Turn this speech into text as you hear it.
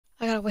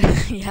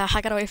wait. Yeah,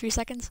 I gotta wait a few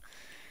seconds.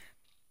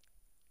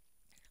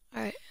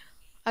 Alright.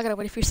 I gotta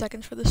wait a few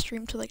seconds for the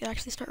stream to like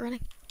actually start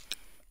running.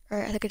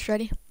 Alright, I think it's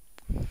ready.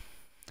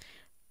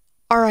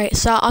 Alright,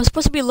 so I'm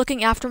supposed to be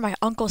looking after my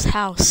uncle's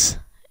house.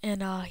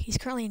 And he's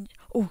currently in...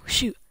 Oh,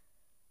 shoot.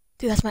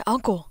 Dude, that's my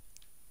uncle.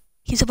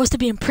 He's supposed to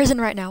be in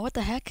prison right now. What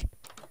the heck?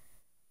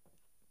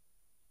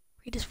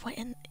 We just went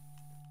in...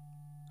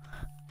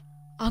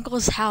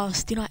 Uncle's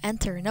house. Do not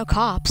enter. No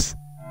cops.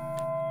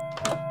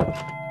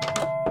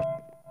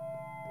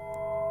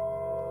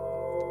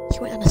 He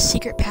went on a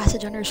secret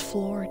passage under his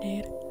floor,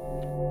 dude.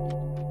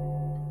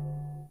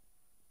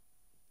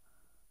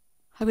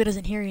 Hope he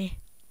doesn't hear me.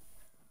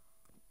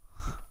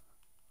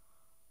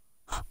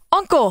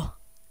 Uncle!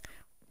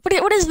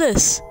 What is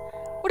this?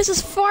 What is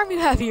this farm you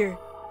have here?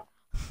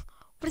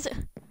 What is it?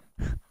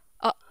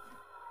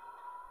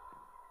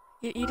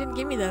 You didn't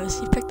give me those.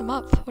 You picked them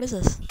up. What is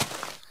this?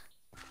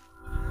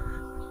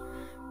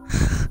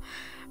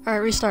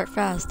 Alright, restart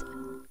fast.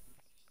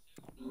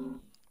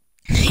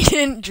 You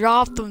didn't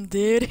drop them,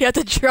 dude. You have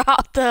to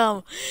drop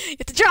them. You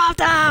have to drop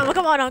them! Oh,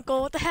 come on,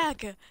 Uncle. What the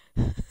heck?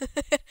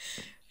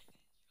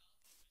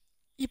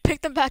 You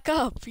picked them back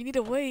up. You need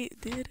to wait,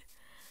 dude.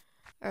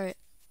 Alright.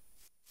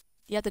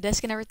 You have the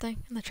disc and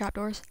everything? And the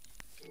trapdoors?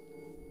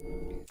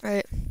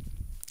 Alright.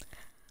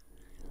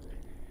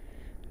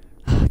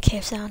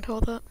 Cave sound,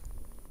 hold up.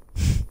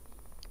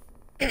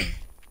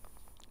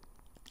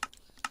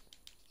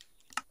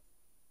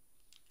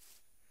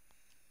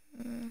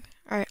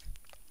 Alright.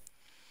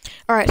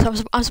 Alright, so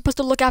I'm supposed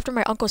to look after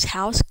my uncle's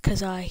house,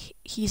 because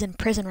he's in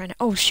prison right now.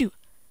 Oh, shoot.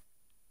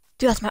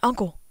 Dude, that's my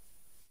uncle.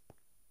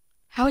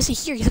 How is he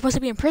here? He's supposed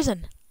to be in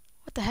prison.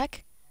 What the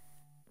heck?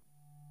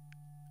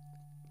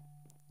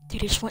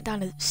 Dude, he just went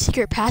down a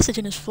secret passage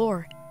in his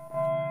floor.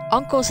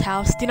 Uncle's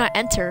house, do not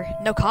enter,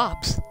 no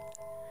cops.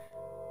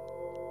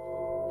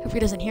 Hope he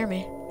doesn't hear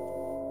me.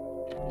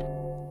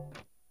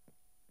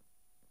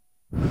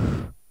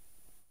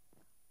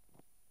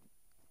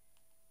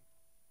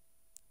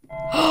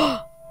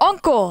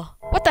 Uncle!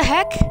 What the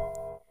heck?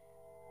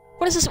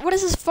 What is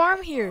this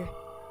farm here?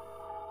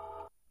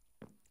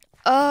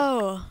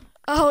 Oh.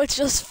 Oh, it's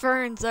just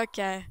ferns,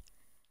 okay.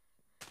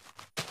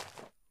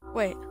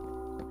 Wait.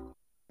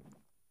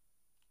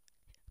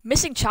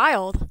 Missing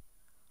child?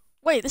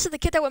 Wait, this is the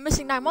kid that went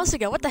missing 9 months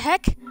ago. What the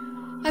heck?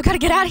 I gotta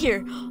get out of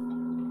here.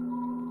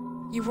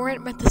 You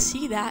weren't meant to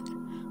see that.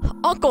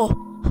 Uncle!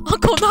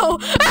 Uncle, no!